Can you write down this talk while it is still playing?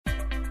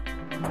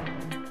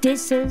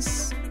This is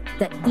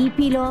the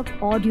Epilogue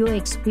audio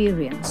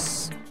experience.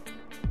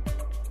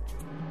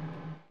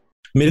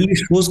 मेरे लिए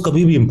shows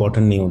कभी भी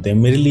इंपॉर्टेंट नहीं होते हैं.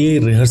 मेरे लिए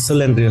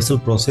rehearsal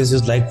process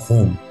is like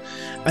home.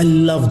 I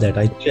love that.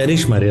 I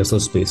cherish my rehearsal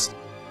space.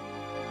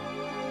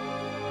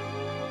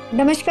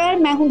 नमस्कार,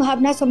 मैं हूं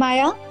भावना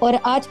सुमाया और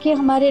आज के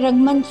हमारे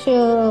रंगमंच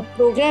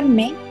प्रोग्राम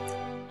में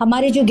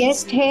हमारे जो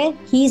गेस्ट है,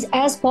 he is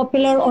as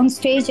popular on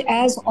stage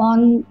as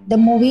on the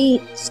movie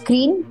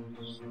screen.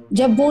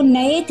 जब वो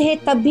नए थे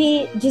तब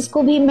भी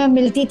जिसको भी मैं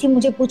मिलती थी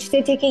मुझे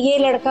पूछते थे कि ये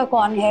लड़का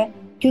कौन है,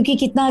 क्योंकि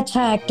कितना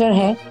अच्छा एक्टर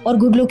है और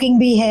गुड लुकिंग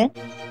भी है.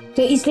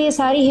 तो इसलिए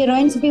सारी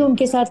हीरोइंस भी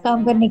उनके साथ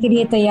काम करने के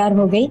लिए तैयार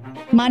हो गई.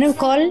 Manav,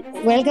 Kaul,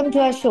 welcome to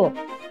our show.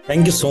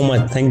 Thank you so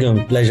much. Thank you.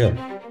 Pleasure.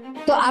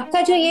 तो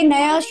आपका जो ये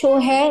नया शो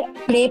है,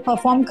 प्ले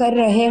परफॉर्म कर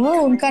रहे हो,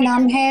 उनका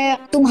नाम है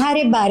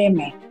तुम्हारे बारे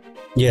में.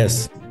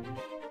 Yes.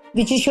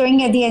 Which is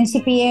showing at the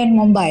NCPA in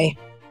Mumbai.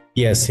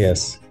 Yes,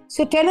 yes.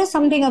 So tell us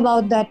something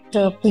about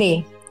that play.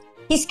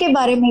 किसके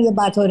बारे में ये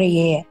बात हो रही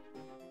है?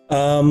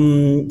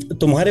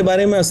 तुम्हारे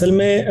बारे में असल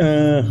में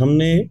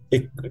हमने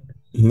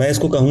मैं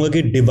इसको कहूंगा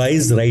कि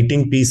डिवाइस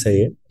राइटिंग पीस है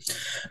ये.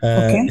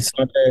 It's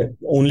not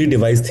only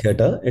device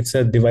theatre, it's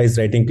a device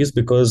writing piece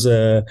because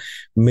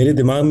मेरे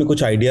दिमाग में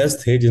कुछ आइडियाज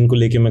थे जिनको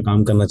लेके मैं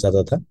काम करना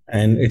चाहता था.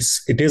 And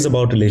it is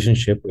about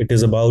relationship. It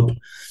is about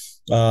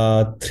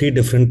 3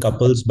 different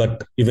couples,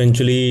 but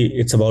eventually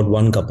it's about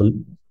one couple,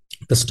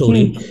 the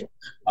story.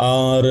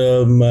 और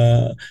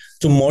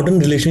जो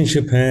मॉडर्न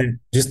रिलेशनशिप हैं,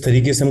 जिस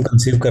तरीके से हम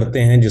कंसीव करते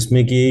हैं,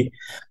 जिसमें कि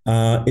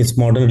इस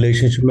मॉडर्न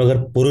रिलेशनशिप में अगर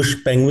पुरुष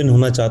पेंगुइन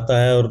होना चाहता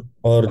है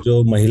और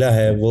जो महिला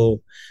है वो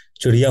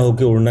चिड़िया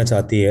होकर उड़ना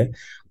चाहती है,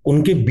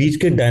 उनके बीच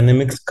के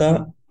डायनेमिक्स का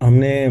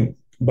हमने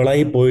बड़ा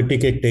ही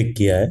पोएटिक एक टेक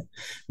किया है,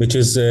 which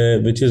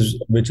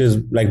is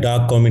like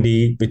dark comedy,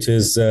 which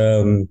is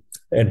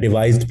a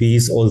devised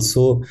piece,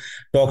 also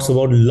talks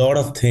about a lot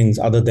of things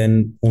other than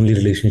only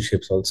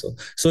relationships also.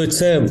 So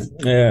it's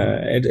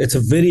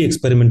a very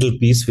experimental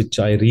piece which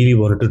I really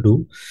wanted to do.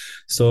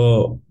 So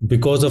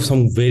because of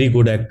some very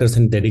good actors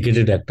and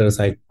dedicated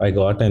actors I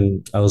got,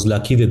 and I was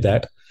lucky with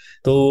that.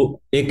 So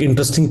एक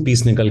interesting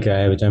piece निकल के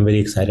आया which I'm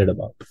very excited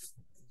about.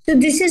 So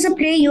this is a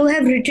play you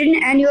have written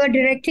and you are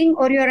directing,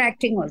 or you are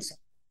acting also?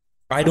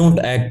 I don't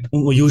act.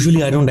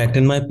 Usually I don't act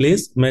in my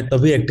plays. मैं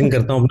तभी acting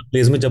करता हूँ अपने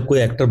place में जब कोई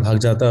actor भाग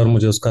जाता है और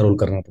मुझे उसका रोल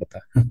करना पड़ता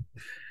है.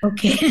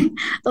 Okay,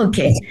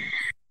 okay.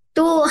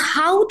 तो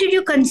how did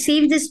you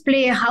conceive this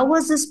play? How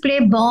was this play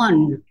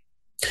born?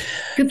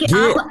 क्योंकि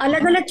आप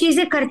अलग अलग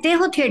चीजें करते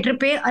हो थिएटर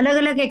पे,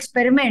 अलग अलग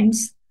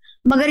एक्सपेरिमेंट्स,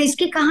 मगर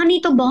इसकी कहानी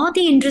तो बहुत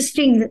ही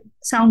इंटरेस्टिंग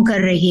साउंड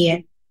कर रही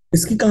है.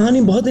 इसकी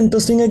कहानी बहुत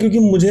इंटरेस्टिंग है क्योंकि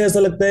मुझे ऐसा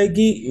लगता है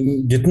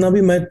कि जितना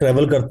भी मैं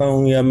ट्रैवल करता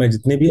हूँ या मैं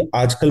जितने भी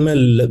आजकल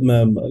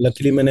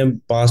लकीली मैंने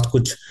पास्ट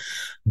कुछ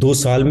 2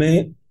 साल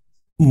में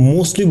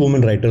मोस्टली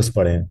वुमेन राइटर्स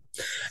पढ़े हैं,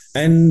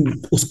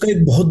 एंड उसका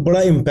एक बहुत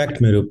बड़ा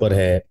इम्पैक्ट मेरे ऊपर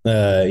है.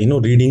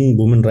 Reading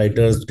women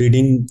writers,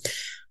 reading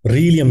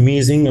really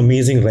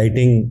amazing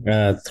writing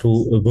through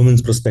a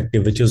women's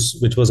perspective,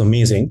 which was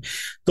amazing.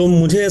 तो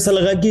मुझे ऐसा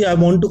लगा कि I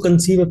want to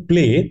conceive a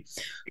play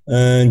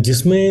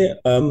जिसमें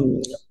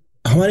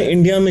हमारे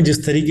इंडिया में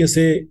जिस तरीके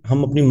से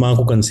हम अपनी माँ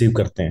को कंसीव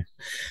करते हैं,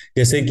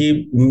 जैसे कि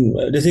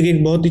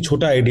एक बहुत ही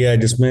छोटा आइडिया है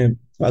जिसमें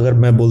अगर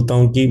मैं बोलता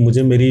हूँ कि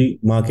मुझे मेरी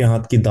माँ के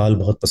हाथ की दाल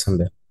बहुत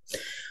पसंद है,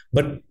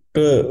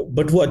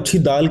 बट वो अच्छी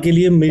दाल के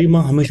लिए मेरी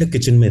माँ हमेशा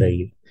किचन में रही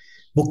है,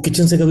 वो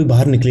किचन से कभी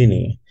बाहर निकली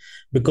नहीं है.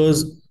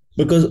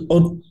 बिकॉज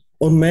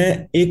और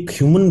मैं एक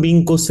ह्यूमन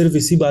बीइंग को सिर्फ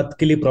इसी बात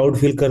के लिए प्राउड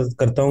फील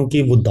करता हूँ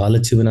कि वो दाल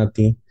अच्छी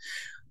बनाती है.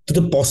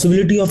 तो the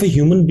possibility of a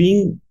human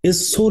being is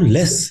so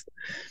less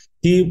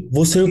कि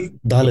वो सिर्फ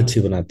दाल अच्छी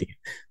बनाती है.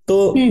 तो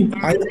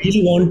I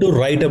really want to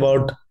write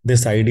about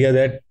this idea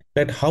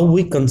that how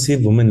we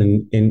conceive women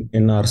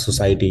in our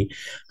society,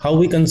 how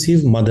we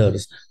conceive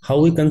mothers, how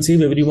we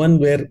conceive everyone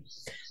where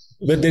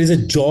there is a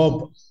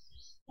job,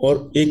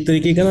 और एक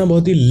तरीके का ना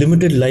बहुत ही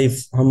लिमिटेड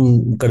लाइफ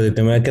हम कर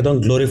देते हैं. मैं कहता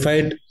हूँ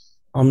ग्लोरिफाइड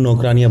हम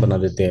नौकरानियां बना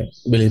देते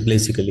हैं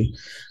बेसिकली.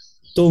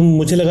 तो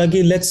मुझे लगा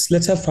कि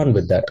let's have fun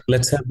with that.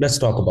 Let's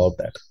talk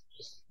about that.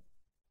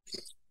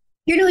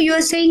 You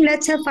are saying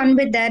let's have fun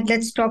with that,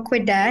 let's talk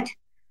with that,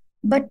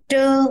 but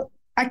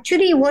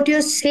actually what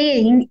you're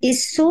saying is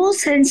so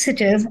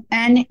sensitive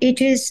and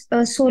it is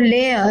so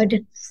layered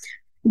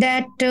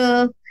that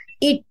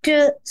it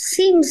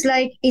seems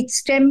like it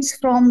stems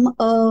from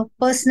a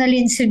personal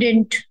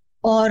incident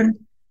or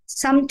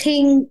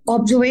something,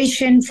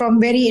 observation from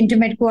very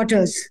intimate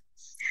quarters.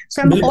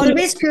 So I'm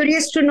always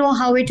curious to know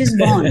how it is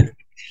born.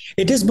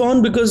 It is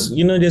born because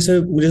जैसे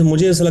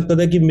मुझे ऐसा लगता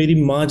था कि मेरी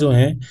माँ जो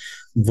है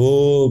वो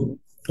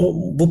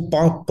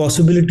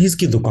पॉसिबिलिटीज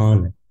की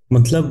दुकान है.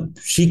 मतलब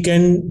she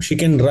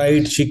can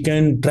write, she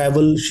can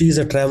travel, she is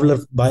a traveler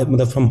by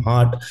मतलब from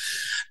heart,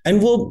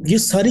 and वो ये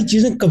सारी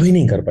चीजें कभी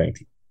नहीं कर पाई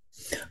थी,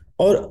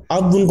 और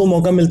अब उनको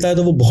मौका मिलता है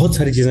तो वो बहुत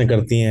सारी चीजें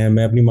करती हैं.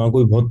 मैं अपनी माँ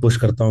को भी बहुत पुश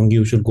करता हूँ कि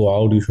you should go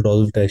out, you should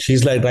also, she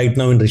is like right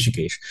now in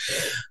Rishikesh.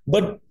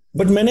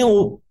 But मैंने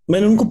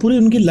उनको पूरी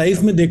उनकी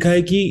लाइफ में देखा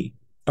है कि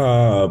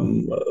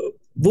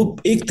वो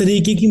एक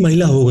तरीके की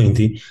महिला हो गई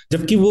थी,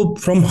 जबकि वो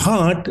from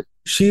heart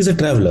she is a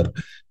traveler.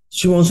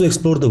 She wants to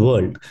explore the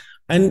world,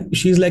 and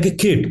she's like a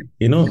kid,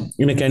 in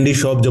a candy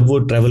shop. जब वो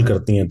travel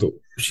करती हैं तो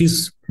she's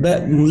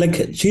that,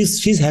 like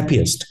she's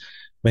happiest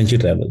when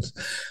she travels.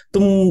 तो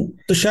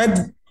तो शायद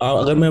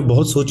अगर मैं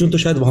बहुत सोचूं तो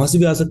शायद वहां से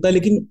भी आ सकता है,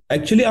 लेकिन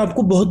एक्चुअली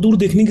आपको बहुत दूर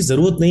देखने की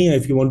जरूरत नहीं है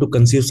if you want to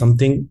conceive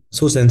something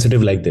so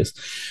sensitive like this.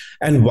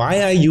 And why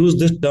I use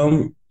this term,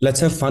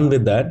 let's have fun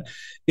with that,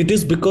 it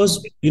is because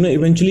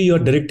eventually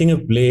you're directing a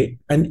play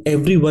and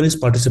everyone is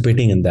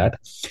participating in that,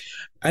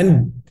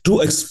 and to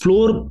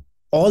explore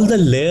all the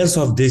layers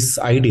of this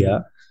idea,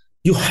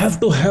 you have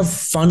to have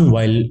fun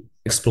while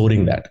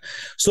exploring that.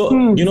 So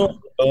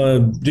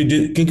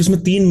क्योंकि इसमें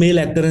 3 male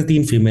actor हैं,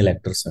 3 female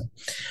actors हैं,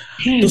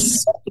 तो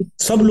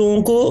सब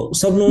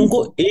लोगों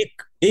को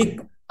एक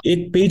एक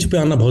एक पेज पे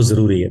आना बहुत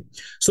जरूरी है.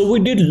 So we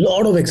did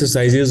lot of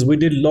exercises, we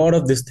did lot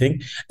of this thing,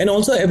 and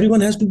also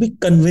everyone has to be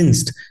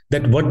convinced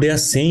that what they are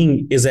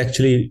saying is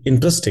actually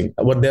interesting,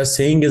 what they are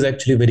saying is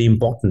actually very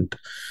important.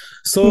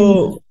 सो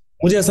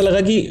मुझे ऐसा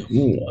लगा कि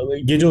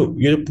ये जो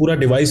पूरा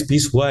device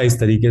piece हुआ है इस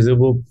तरीके से,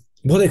 वो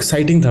बहुत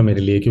एक्साइटिंग था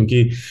मेरे लिए,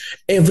 क्योंकि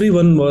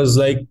everyone was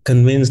like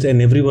convinced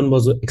and everyone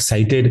was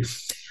excited.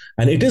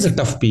 And it is a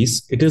tough piece,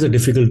 it is a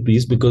difficult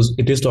piece, because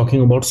it is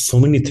talking about so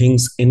many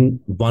things in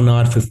 1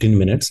 hour 15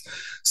 minutes.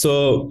 So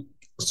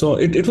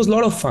it was a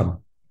lot of fun.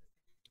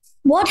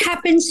 What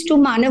happens to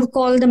Manav,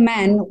 Kaul the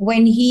man,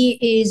 when he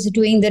is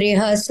doing the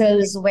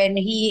rehearsals,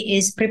 when he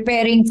is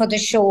preparing for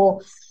the show?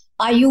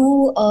 Are you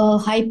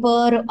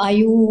hyper? Are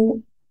you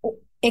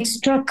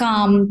extra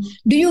calm?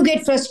 Do you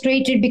get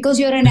frustrated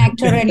because you're an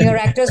actor and your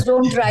actors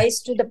don't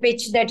rise to the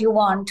pitch that you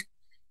want?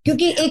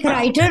 क्योंकि एक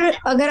writer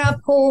अगर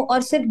आप हो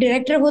और सिर्फ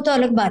director हो तो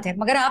अलग बात है,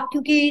 मगर आप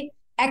क्योंकि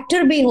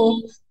एक्टर भी हो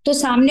तो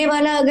सामने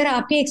वाला अगर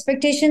आपके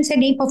एक्सपेक्टेशन से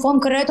नहीं परफॉर्म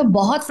कर रहा है तो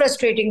बहुत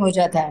फ्रस्ट्रेटिंग हो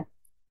जाता है.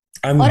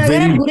 और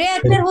अगर आप बुरे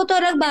एक्टर हो तो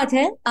अलग बात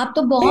है, आप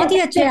तो बहुत ही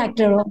अच्छे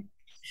एक्टर हो.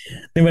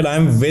 नहीं, but I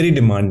am very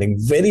demanding,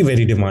 very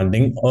very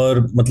demanding.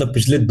 और मतलब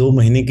पिछले 2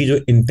 महीने की जो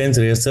इंटेंस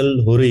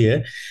रिहर्सल हो रही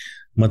है,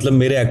 मतलब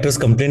मेरे एक्टर्स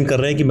कंप्लेंट कर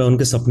रहे हैं कि मैं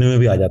उनके सपने में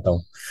भी आ जाता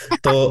हूँ.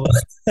 तो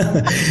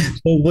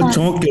तो वो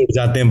चौंक के उठ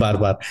जाते हैं बार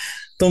बार.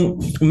 तो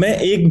मैं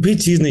एक भी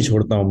चीज नहीं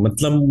छोड़ता हूँ.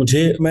 मतलब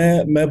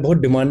मैं बहुत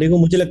डिमांडिंग हूँ.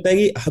 मुझे लगता है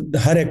कि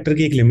हर एक्टर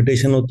की एक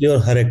लिमिटेशन होती है,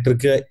 और हर एक्टर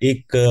का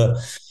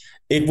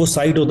एक वो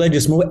साइट होता है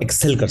जिसमें वो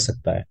एक्सेल कर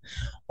सकता है.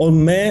 और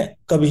मैं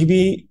कभी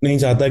भी नहीं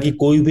चाहता कि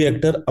कोई भी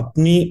एक्टर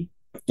अपनी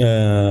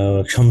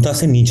क्षमता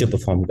से नीचे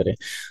परफॉर्म करे.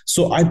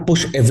 सो I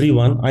push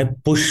everyone, I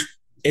push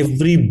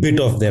every bit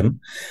of them,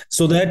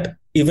 so that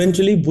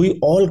eventually we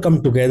all come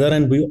together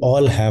and we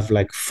all have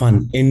like fun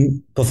in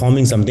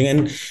performing something.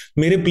 And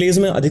मेरे plays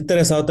में अधिकतर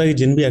ऐसा होता है कि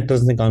जिन भी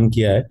actors ने काम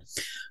किया है,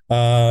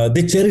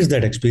 they cherish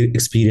that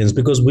experience,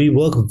 because we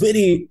work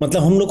very,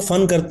 मतलब हम लोग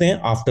fun करते हैं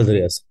after the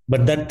rehearsal,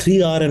 but that 3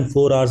 hour and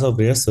 4 hours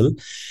of rehearsal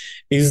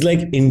is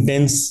like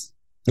intense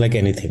like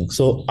anything.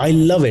 So I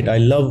love it, I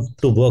love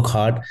to work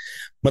hard.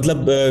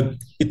 मतलब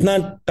इतना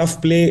tough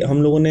play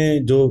हम लोगों ने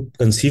जो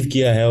कंसीव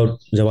किया है, और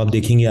जब आप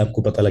देखेंगे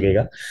आपको पता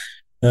लगेगा,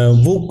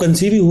 वो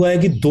कंसीव ही हुआ है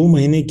कि 2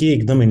 महीने की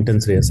एकदम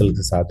इंटेंस रिहर्सल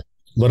के साथ,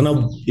 वरना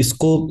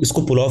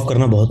इसको पुल ऑफ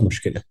करना बहुत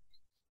मुश्किल है.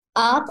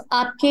 आप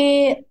आपके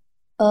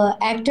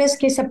एक्टर्स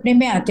के सपने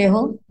में आते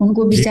हो,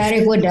 उनको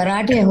बेचारे को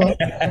डराते हो,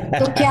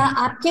 तो क्या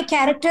आपके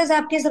कैरेक्टर्स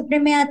आपके सपने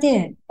में आते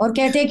हैं और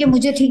कहते हैं कि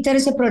मुझे ठीक तरह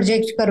से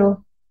प्रोजेक्ट करो?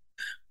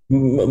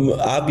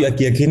 आप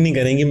यकीन नहीं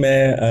करेंगे,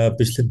 मैं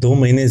पिछले 2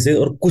 महीने से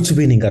और कुछ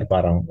भी नहीं कर पा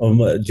रहा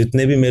हूँ.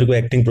 जितने भी मेरे को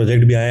एक्टिंग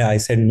प्रोजेक्ट भी आए, I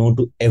said no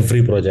to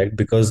every project,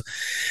 because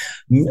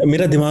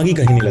मेरा दिमाग ही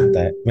कहीं नहीं लगता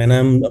है. When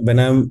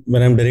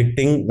I am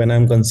directing, when I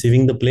am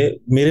conceiving the play,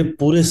 मेरे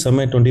पूरे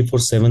समय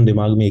 24/7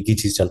 दिमाग में एक ही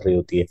चीज चल रही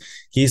होती है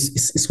कि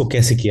इसको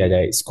कैसे किया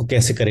जाए, इसको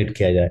कैसे करेक्ट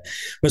किया जाए.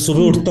 मैं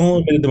सुबह उठता हूँ,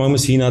 मेरे दिमाग में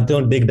सीन आते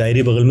हैं और एक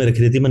डायरी बगल में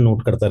रखी रहती है, मैं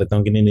नोट करता रहता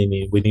हूँ कि नहीं नहीं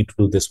नहीं, we need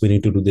to do this, we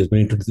need to do this, we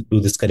need to do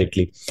this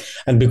correctly.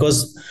 And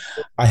because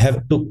I have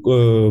to,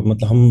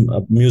 मतलब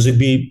हम म्यूजिक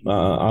भी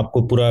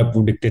आपको पूरा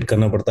डिक्टेट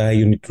करना पड़ता है.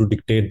 You need to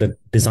dictate the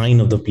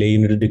design of the play, you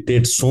need to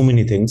dictate so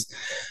many things,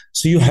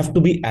 so you have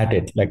to be at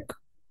it. Like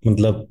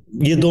मतलब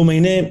ये 2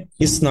 महीने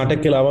इस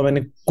नाटक के अलावा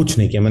मैंने कुछ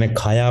नहीं किया. मैंने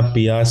खाया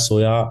पिया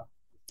सोया,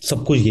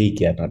 सब कुछ यही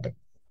किया नाटक.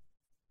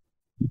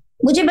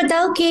 मुझे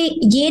बताओ कि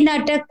ये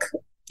नाटक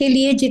के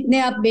लिए जितने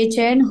आप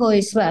बेचैन हो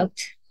इस वक्त,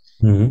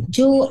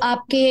 जो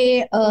आपके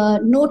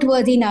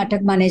नोटवर्दी नाटक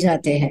माने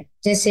जाते हैं,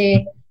 जैसे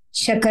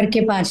शक्कर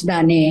के 5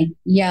 दाने,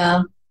 या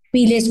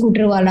पीले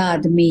स्कूटर वाला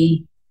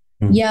आदमी,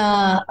 या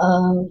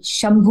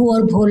शंभू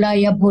और भोला,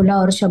 या भोला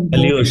और शंभू,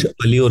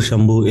 अली और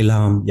शंभू,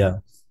 इल्हाम, या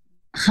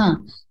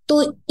हाँ,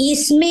 तो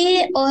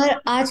इसमें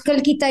और आजकल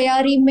की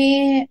तैयारी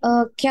में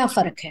क्या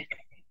फर्क है?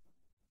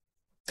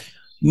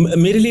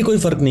 मेरे लिए कोई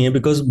फर्क नहीं है,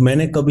 बिकॉज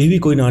मैंने कभी भी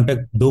कोई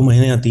नाटक 2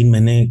 महीने या 3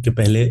 महीने के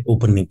पहले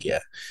ओपन नहीं किया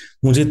है.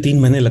 मुझे 3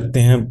 महीने लगते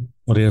हैं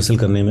रिहर्सल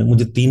करने में,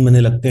 मुझे 3 महीने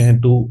लगते हैं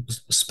to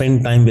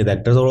spend time with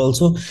actors. और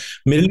ऑल्सो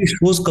मेरे लिए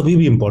शोज कभी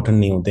भी इंपॉर्टेंट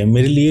नहीं होते हैं,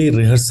 मेरे लिए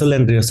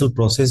rehearsal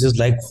process is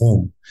like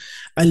home.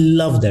 I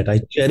love that, I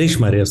cherish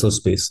my rehearsal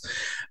space.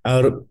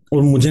 और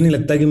और मुझे नहीं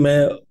लगता कि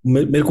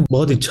मेरे को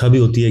बहुत इच्छा भी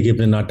होती है कि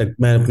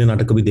मैं अपने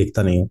नाटक कभी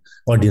देखता नहीं हूँ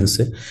ऑडियंस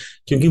से,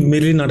 क्योंकि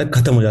मेरे लिए नाटक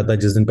खत्म हो जाता है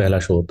जिस दिन पहला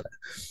शो होता है।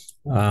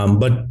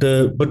 बट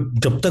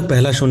जब तक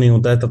पहला शो नहीं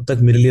होता है तब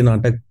तक मेरे लिए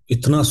नाटक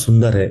इतना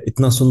सुंदर है,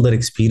 इतना सुंदर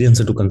एक्सपीरियंस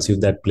है टू कंसीव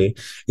दैट प्ले।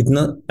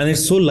 इतना, and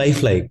it's so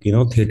life like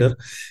theatre,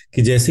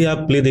 कि जैसे ही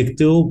आप प्ले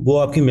देखते हो वो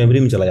आपकी मेमोरी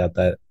में चला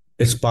जाता है।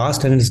 Its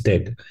past and it's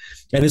dead,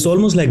 and it's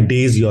almost like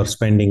days you are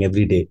spending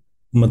every day.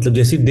 मतलब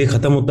जैसे डे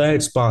खत्म होता है,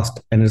 its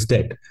past and it's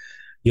dead,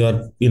 your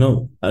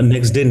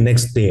next day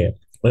next day है,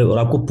 और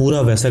आपको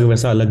पूरा वैसा का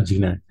वैसा अलग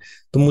जीना है।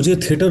 तो मुझे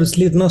थिएटर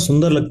इसलिए इतना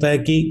सुंदर लगता है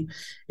कि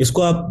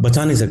इसको आप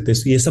बचा नहीं सकते,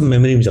 ये सब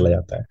मेमोरी में चला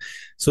जाता है।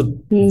 So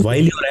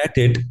while you are at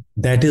it,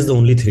 that is the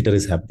only theatre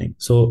is happening.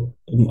 सो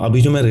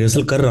अभी जो मैं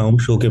रिहर्सल कर रहा हूँ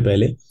शो के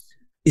पहले,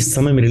 इस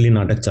समय मेरे लिए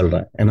नाटक चल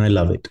रहा है, एंड आई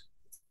लव इट।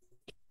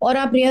 और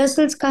आप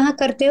रिहर्सल्स कहाँ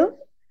करते हो?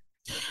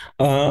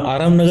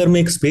 आराम नगर में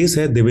एक स्पेस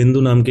है,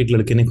 देवेंदु नाम के एक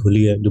लड़के ने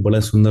खोली है, जो बड़ा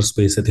सुंदर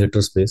स्पेस है,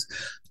 थिएटर स्पेस।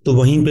 तो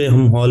वहीं पे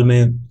हम हॉल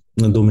में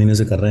 2 महीने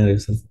से कर रहे हैं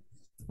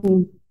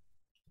rehearsal.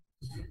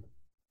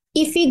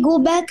 If we go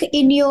back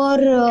in your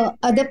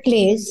other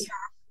plays,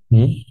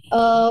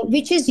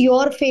 which is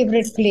your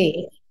favorite play?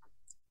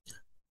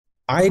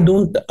 I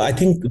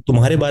think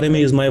तुम्हारे बारे में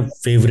इज माई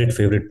फेवरेट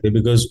थे,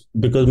 बिकॉज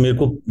बिकॉज मेरे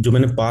को जो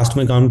मैंने पास्ट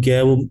में काम किया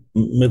है वो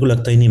मेरे को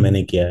लगता ही नहीं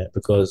मैंने किया है,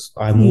 because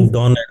I moved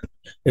on and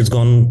it's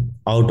gone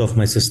out of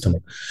my system.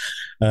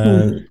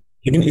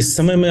 लेकिन इस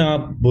समय में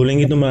आप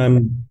बोलेंगी तो मैं आई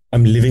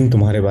एम लिविंग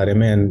तुम्हारे बारे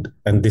में,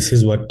 and this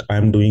is what I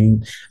am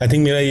doing. I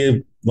think मेरा ये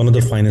one of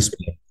the finest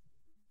play.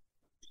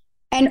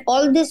 And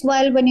all this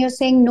while, when you're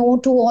saying no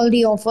to all the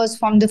offers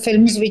from the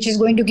films, which is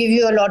going to give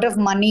you a lot of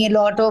money, a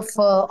lot of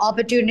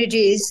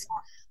opportunities,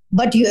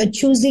 but you're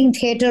choosing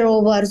theater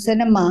over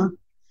cinema,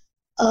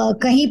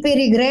 कहीं पे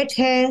regret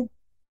है?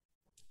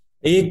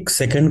 एक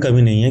second का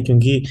भी नहीं है,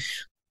 क्योंकि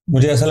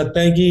मुझे ऐसा लगता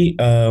है कि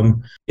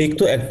एक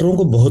तो एक्टरों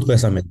को बहुत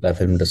पैसा मिलता है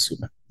फिल्म इंडस्ट्री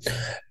में,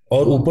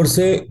 और ऊपर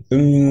से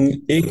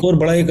एक और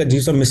बड़ा एक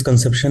अजीब सा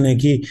मिसकंसेप्शन है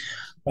कि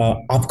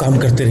आप काम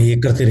करते रहिए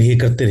करते रहिए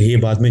करते रहिए,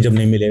 बाद में जब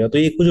नहीं मिलेगा तो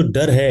एक वो जो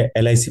डर है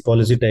LIC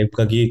पॉलिसी टाइप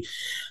का कि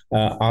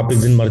आप एक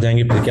दिन मर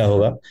जाएंगे फिर क्या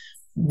होगा,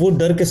 वो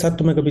डर के साथ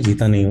तो मैं कभी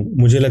जीता नहीं हूँ।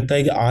 मुझे लगता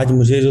है कि आज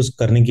मुझे जो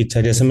करने की इच्छा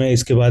है, जैसे मैं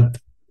इसके बाद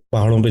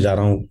पहाड़ों पे जा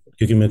रहा हूँ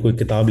क्योंकि मेरे को एक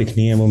किताब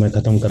लिखनी है, वो मैं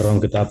खत्म कर रहा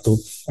हूँ किताब, तो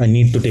I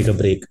need to take a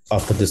break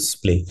after this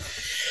play.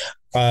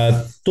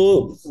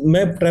 तो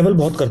मैं ट्रैवल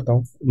बहुत करता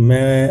हूँ,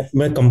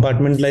 मैं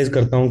कंपार्टमेंटलाइज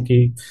करता हूँ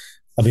कि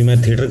अभी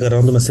मैं थिएटर कर रहा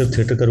हूँ तो मैं सिर्फ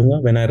थिएटर करूंगा।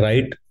 When I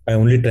right, I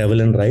only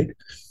travel and right.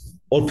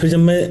 और फिर जब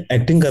मैं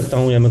एक्टिंग करता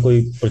हूँ या मैं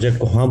कोई प्रोजेक्ट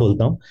को हाँ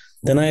बोलता हूँ,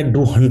 then I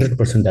do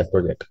 100% that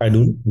project, I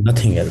do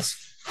nothing else.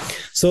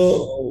 सो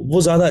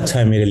वो ज्यादा अच्छा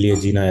है मेरे लिए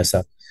जीना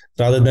ऐसा,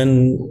 रादर देन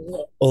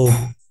ओ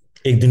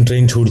एक दिन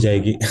ट्रेन छूट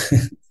जाएगी।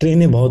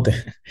 ट्रेनें बहुत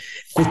है,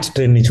 कुछ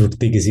ट्रेन नहीं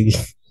छूटती किसी की।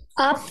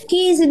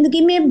 आपकी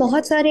जिंदगी में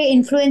बहुत सारे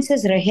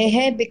इन्फ्लुएंसेस रहे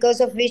हैं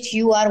because of which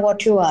you are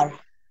what you are.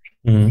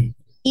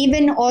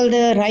 Even all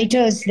the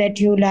writers that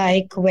you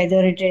like, whether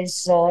it is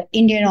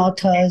Indian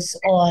authors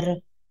or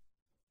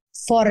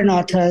foreign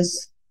authors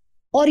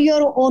or your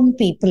own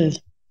people,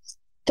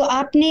 तो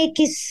आपने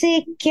किससे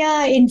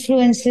क्या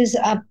इन्फ्लुएंसेस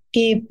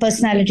आपके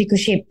पर्सनालिटी को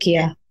शेप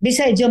किया,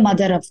 beside your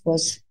mother of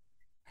course?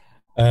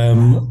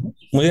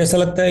 मुझे ऐसा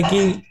लगता है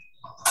कि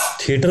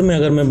थिएटर में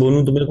अगर मैं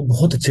बोलूं तो मेरे को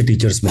बहुत अच्छे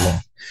टीचर्स मिले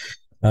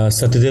हैं।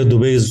 Satyadev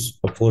Dubey is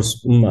of course,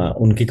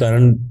 उनके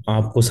कारण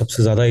आपको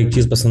सबसे ज्यादा एक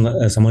चीज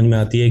पसंद समझ में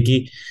आती है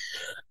कि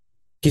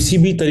किसी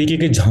भी तरीके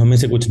के झामे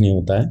से कुछ नहीं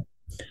होता है,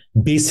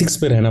 बेसिक्स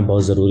पे रहना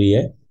बहुत जरूरी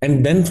है,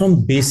 and then from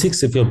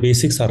basics, if your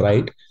basics are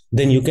right,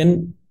 then you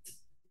can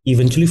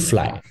eventually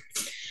fly.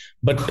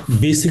 But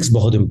basics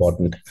बहुत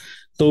इंपॉर्टेंट है।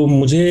 तो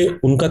मुझे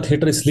उनका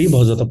थिएटर इसलिए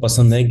बहुत ज्यादा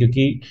पसंद है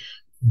क्योंकि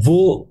वो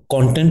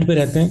कंटेंट पे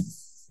रहते हैं,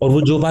 और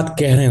वो जो बात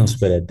कह रहे हैं उस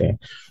पर रहते हैं,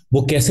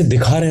 वो कैसे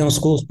दिखा रहे हैं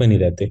उसको उस पर नहीं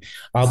रहते।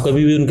 आप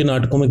कभी भी उनके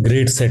नाटकों में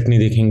ग्रेट सेट नहीं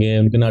देखेंगे,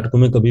 उनके नाटकों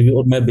में कभी भी,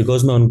 और मैं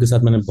बिकॉज मैं उनके साथ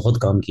मैंने बहुत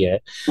काम किया है,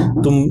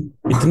 तो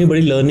इतनी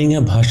बड़ी लर्निंग है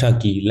भाषा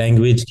की,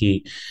 लैंग्वेज की।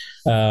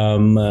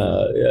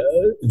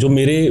 जो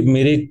मेरे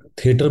मेरे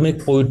थिएटर में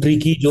पोइट्री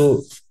की जो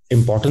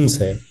इम्पोर्टेंस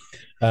है,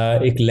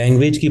 एक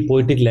लैंग्वेज की,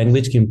 पोइटिक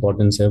लैंग्वेज की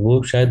इम्पोर्टेंस है,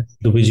 वो शायद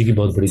दुबे जी की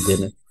बहुत बड़ी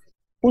देन है।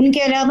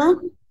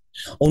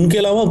 उनके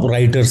अलावा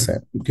राइटर्स हैं,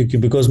 क्योंकि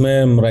बिकॉज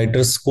मैं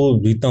राइटर्स को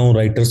जीता हूँ,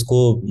 राइटर्स को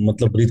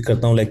मतलब ब्रीथ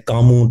करता हूँ, लाइक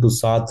कामू टू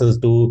साथ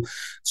to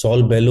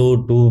sol bellow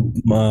to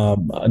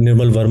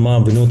Nirmal Verma,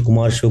 Vinod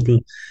Kumar Shukla.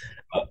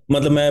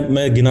 मतलब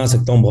मैं गिना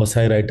सकता हूँ बहुत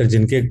सारे राइटर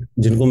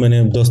जिनको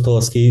मैंने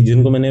दोस्तोवस्की,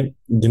 जिनको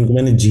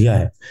मैंने जिया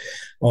है,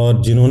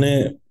 और जिन्होंने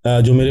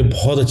जो मेरे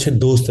बहुत अच्छे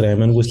दोस्त रहे।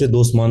 मैं उनको इसलिए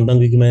दोस्त मानता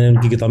हूँ क्योंकि मैंने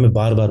उनकी किताबें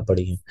बार बार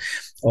पढ़ी हैं,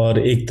 और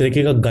एक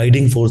तरीके का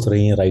गाइडिंग फोर्स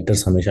रही है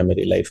राइटर्स हमेशा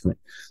मेरी लाइफ में।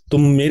 तो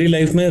मेरी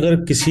लाइफ में अगर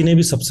किसी ने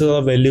भी सबसे ज्यादा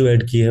वैल्यू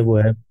ऐड की है वो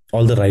है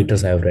all the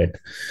writers I have read,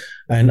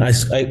 and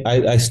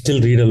I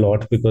still read a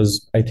lot, because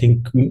I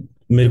think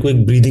मेरे को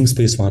एक ब्रीदिंग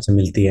स्पेस वहां से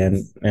मिलती है,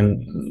 एंड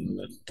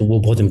तो वो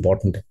बहुत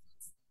इंपॉर्टेंट है।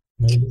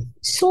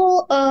 So,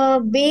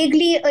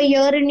 vaguely, a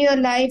year in your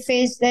life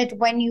is that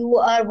when you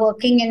are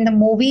working in the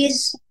movies,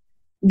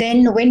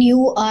 then when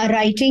you are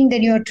writing,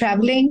 then you're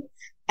traveling,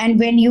 and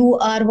when you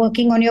are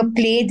working on your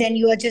play, then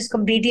you are just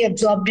completely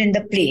absorbed in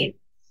the play.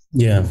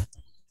 Yeah.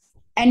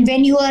 And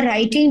when you are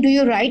writing, do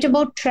you write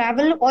about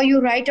travel or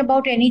you write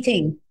about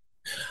anything?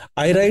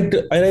 I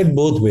write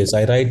both ways.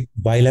 I write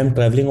while I'm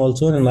traveling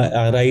also, and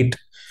I write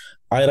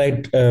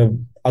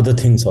other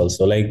things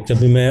also. Like जब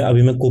भी मैं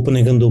अभी मैं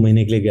Copenhagen 2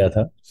 महीने के लिए गया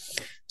था.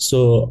 So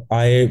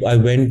I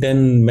went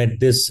and met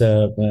this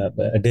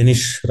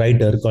Danish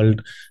writer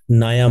called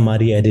Naya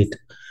Marie Edit.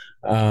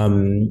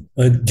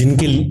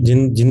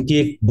 जिनकी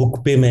एक बुक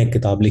पे मैं एक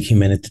किताब लिखी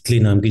मैंने, तितली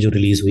नाम की, जो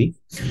रिलीज हुई.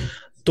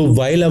 So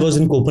while I was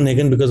in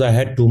Copenhagen, because I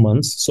had 2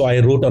 months, so I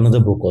wrote another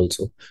book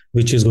also,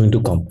 which is going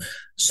to come.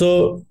 So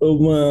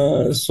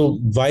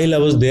while I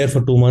was there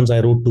for 2 months, I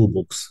wrote 2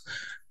 books.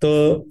 तो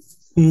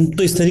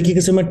तो इस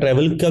तरीके से मैं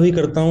travel का भी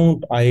करता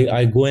हूँ.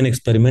 आई go and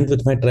experiment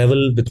with my travel,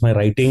 with my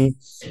writing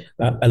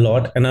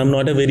allot. And I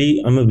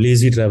am a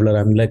lazy traveller.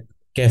 I am like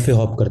cafe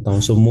hop करता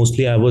हूँ. So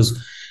mostly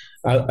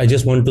I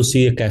just want to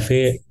see a cafe,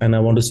 and I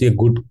want to see a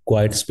good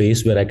quiet space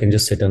where I can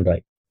just sit and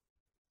write.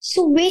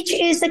 So, which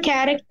is the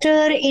character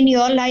in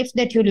your life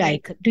that you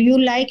like? Do you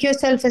like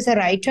yourself as a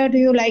writer?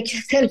 Do you like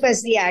yourself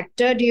as the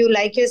actor? Do you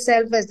like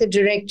yourself as the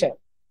director?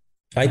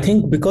 I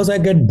think because I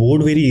get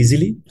bored very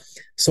easily,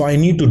 so I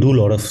need to do a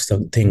lot of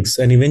some things,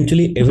 and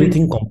eventually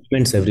everything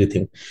complements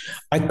everything.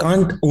 I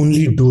can't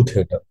only do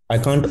theater.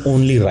 I can't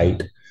only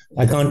write.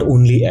 I can't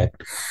only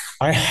act.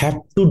 I have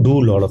to do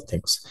a lot of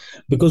things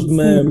because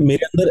मैं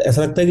मेरे अंदर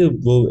ऐसा लगता है कि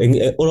वो,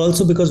 और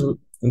also because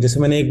जैसे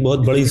मैंने एक बहुत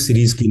बड़ी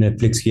सीरीज की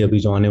नेटफ्लिक्स की अभी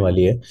जो आने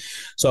वाली है.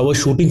 सो I was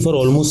shooting for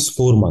almost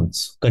 4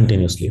 months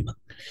continuously.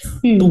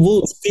 तो वो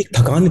उसकी एक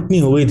थकान इतनी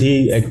हो गई थी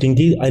एक्टिंग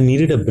की. I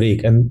needed a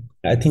break, and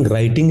I think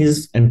writing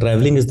is and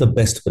travelling is the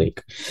best break.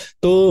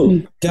 तो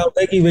क्या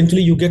होता है कि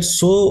eventually you get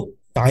so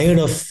tired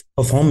of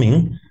performing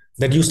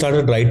that you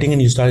started writing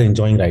and you start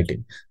enjoying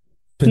writing.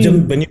 तो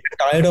जब when you get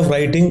tired of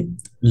writing,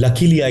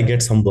 luckily I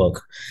get some work,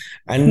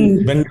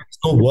 and when there's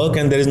no work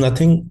and there is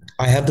nothing,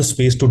 I have the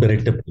space to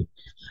direct a play.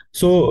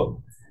 So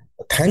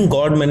thank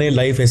God मैंने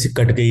life ऐसी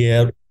cut गई है,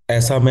 और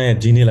ऐसा मैं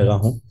जीने लगा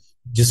हूँ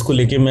जिसको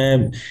लेके मैं,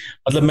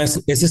 मतलब मैं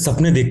ऐसे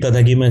सपने देखता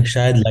था कि मैं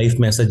शायद लाइफ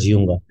में ऐसा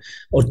जीऊंगा,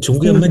 और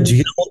चूंकि अब मैं जी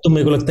रहा हूँ तो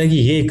मेरे को लगता है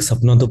कि ये एक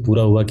सपना तो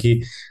पूरा हुआ कि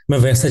मैं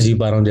वैसा जी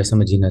पा रहा हूँ जैसा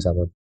मैं जीना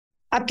चाहता था.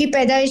 आपकी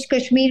पैदाइश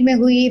कश्मीर में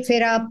हुई,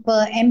 फिर आप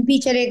एमपी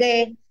चले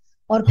गए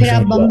और फिर आप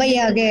होशंगाबाद. बम्बई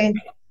आ गए.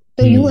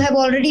 तो you have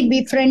already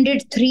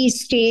befriended 3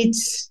 states,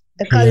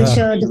 the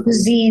culture, the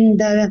cuisine,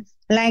 the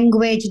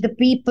language, the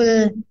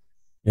people.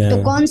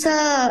 तो कौन सा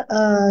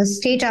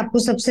स्टेट आपको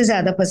सबसे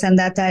ज्यादा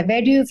पसंद आता है?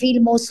 Where do you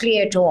feel mostly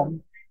at home?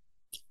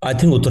 I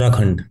think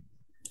Uttarakhand.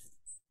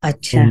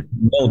 अच्छा.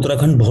 मैं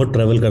उत्तराखंड बहुत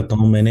ट्रैवल करता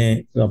हूँ. मैंने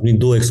अपनी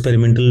 2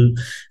 एक्सपेरिमेंटल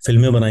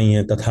फिल्में बनाई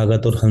हैं,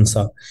 तथागत और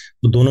हंसा.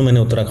 तो दोनों मैंने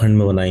उत्तराखंड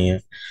में बनाई हैं.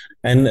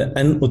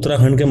 एंड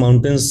उत्तराखंड के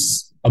माउंटेन्स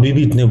अभी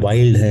भी इतने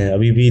वाइल्ड हैं,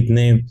 अभी भी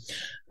इतने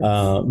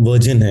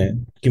वर्जिन है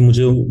कि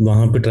मुझे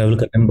वहां पे ट्रैवल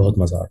करने में बहुत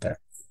मजा आता है.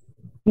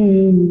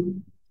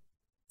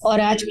 और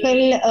आजकल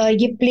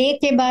ये प्ले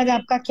के बाद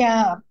आपका क्या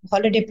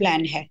हॉलिडे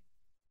प्लान है?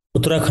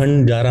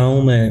 उत्तराखंड जा रहा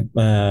हूँ मैं.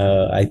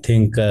 I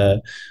think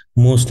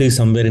mostly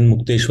somewhere in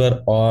Mukteshwar,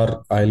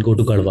 और I will go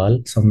to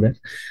Garhwal somewhere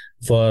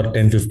for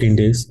 10-15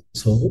 days.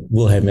 सो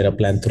वो है मेरा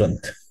प्लान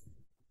तुरंत.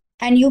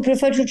 And you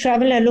prefer to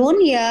travel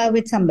alone या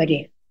with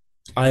somebody?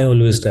 I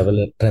always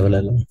travel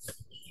alone.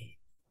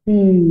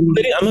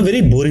 I'm a very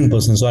boring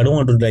person, so I don't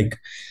want to like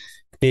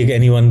take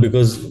anyone,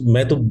 because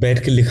मैं तो बैठ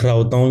के लिख रहा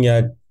होता हूँ, या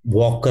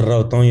वॉक कर रहा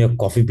होता हूँ, या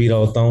कॉफी पी रहा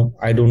होता हूँ.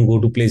 I don't go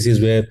to places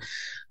where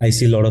I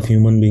see a lot of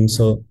human beings.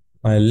 So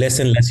less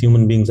and less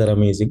human beings are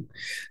amazing.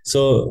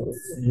 So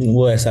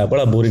वो ऐसा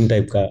बड़ा बोरिंग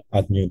टाइप का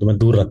आदमी हूँ, तो मैं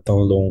दूर रखता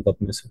हूँ लोगों को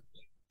अपने से.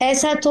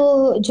 ऐसा तो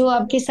जो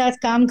आपके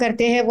साथ काम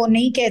करते हैं वो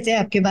नहीं कहते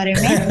आपके बारे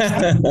में.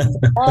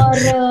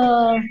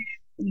 और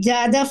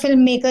ज्यादा फिल्म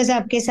मेकर्स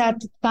आपके साथ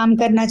काम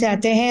करना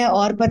चाहते हैं,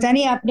 और पता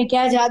नहीं आपने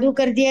क्या जादू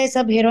कर दिया है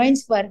सब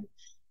हीरोइंस पर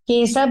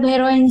कि सब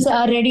heroines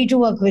are ready to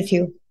work with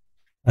you.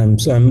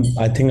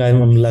 I think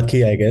I'm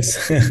lucky, I guess.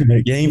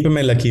 यहीं पे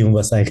मैं लकी हूँ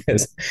बस, I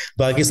guess.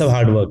 बाकी सब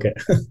हार्ड वर्क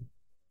है.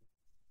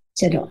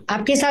 चलो,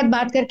 आपके साथ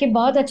बात करके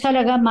बहुत अच्छा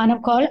लगा मानव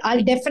Kaul.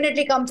 I'll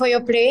definitely come for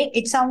your play.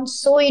 It sounds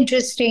so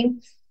interesting.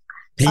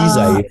 Please,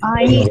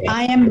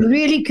 I am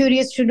really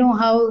curious to know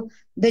how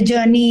the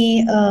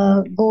journey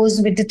goes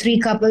with the 3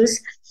 couples.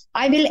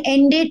 I will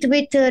end it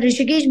with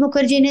Rishikesh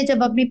Mukherjee ने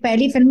जब अपनी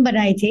पहली फिल्म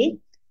बनाई थी,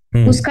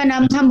 उसका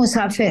नाम था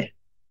मुसाफिर.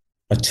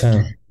 अच्छा.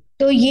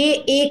 तो ये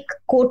एक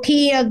कोठी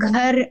या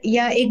घर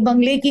या एक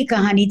बंगले की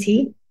कहानी थी,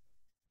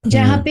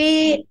 जहां पे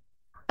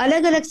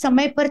अलग अलग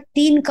समय पर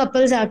 3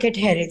 कपल्स आके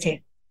ठहरे थे.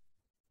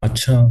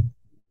 अच्छा.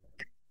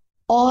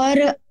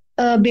 और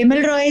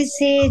बिमल रॉय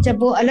से जब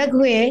वो अलग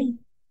हुए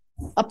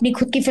अपनी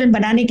खुद की फिल्म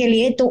बनाने के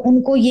लिए, तो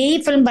उनको यही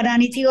फिल्म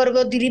बनानी थी, और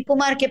वो दिलीप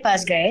कुमार के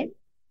पास गए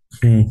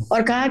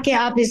और कहा कि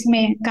आप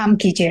इसमें काम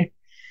कीजिए.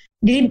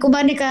 दिलीप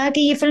कुमार ने कहा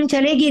कि ये फिल्म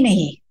चलेगी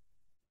नहीं,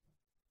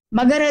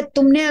 मगर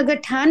तुमने अगर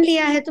ठान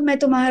लिया है तो मैं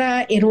तुम्हारा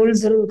रोल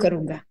जरूर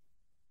करूंगा।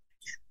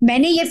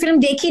 मैंने ये फिल्म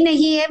देखी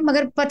नहीं है,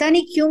 मगर पता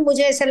नहीं क्यों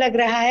मुझे ऐसा लग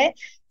रहा है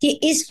कि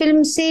इस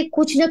फिल्म से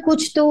कुछ ना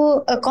कुछ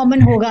तो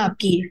कॉमन होगा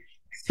आपकी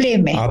प्ले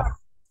में।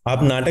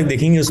 आप नाटक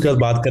देखेंगे, उसके बाद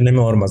बात करने में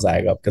और मजा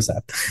आएगा आपके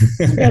साथ।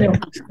 चलो,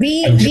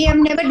 we have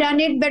never done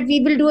it, but we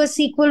will do a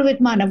sequel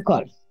with Manav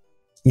Kaul.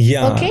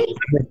 Yeah, okay,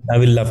 I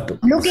will love to.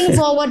 Looking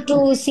forward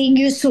to seeing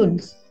you soon.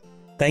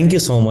 Thank you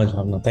so much,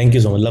 Bhavna. Thank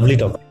you so much. Lovely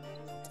talk.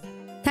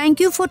 Thank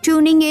you for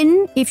tuning in.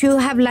 If you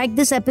have liked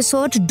this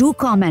episode, do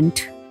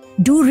comment.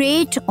 Do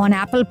rate on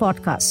Apple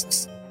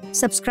Podcasts.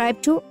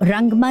 Subscribe to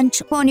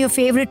Rangmanch on your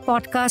favorite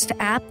podcast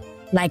app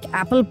like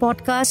Apple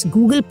Podcasts,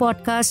 Google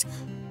Podcasts,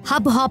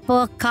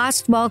 Hubhopper,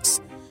 Castbox,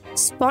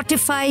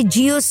 Spotify,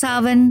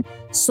 JioSaavn,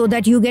 so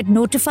that you get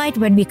notified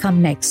when we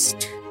come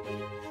next.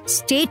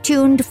 Stay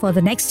tuned for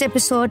the next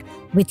episode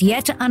with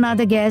yet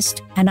another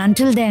guest, and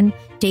until then,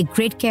 take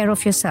great care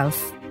of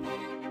yourself.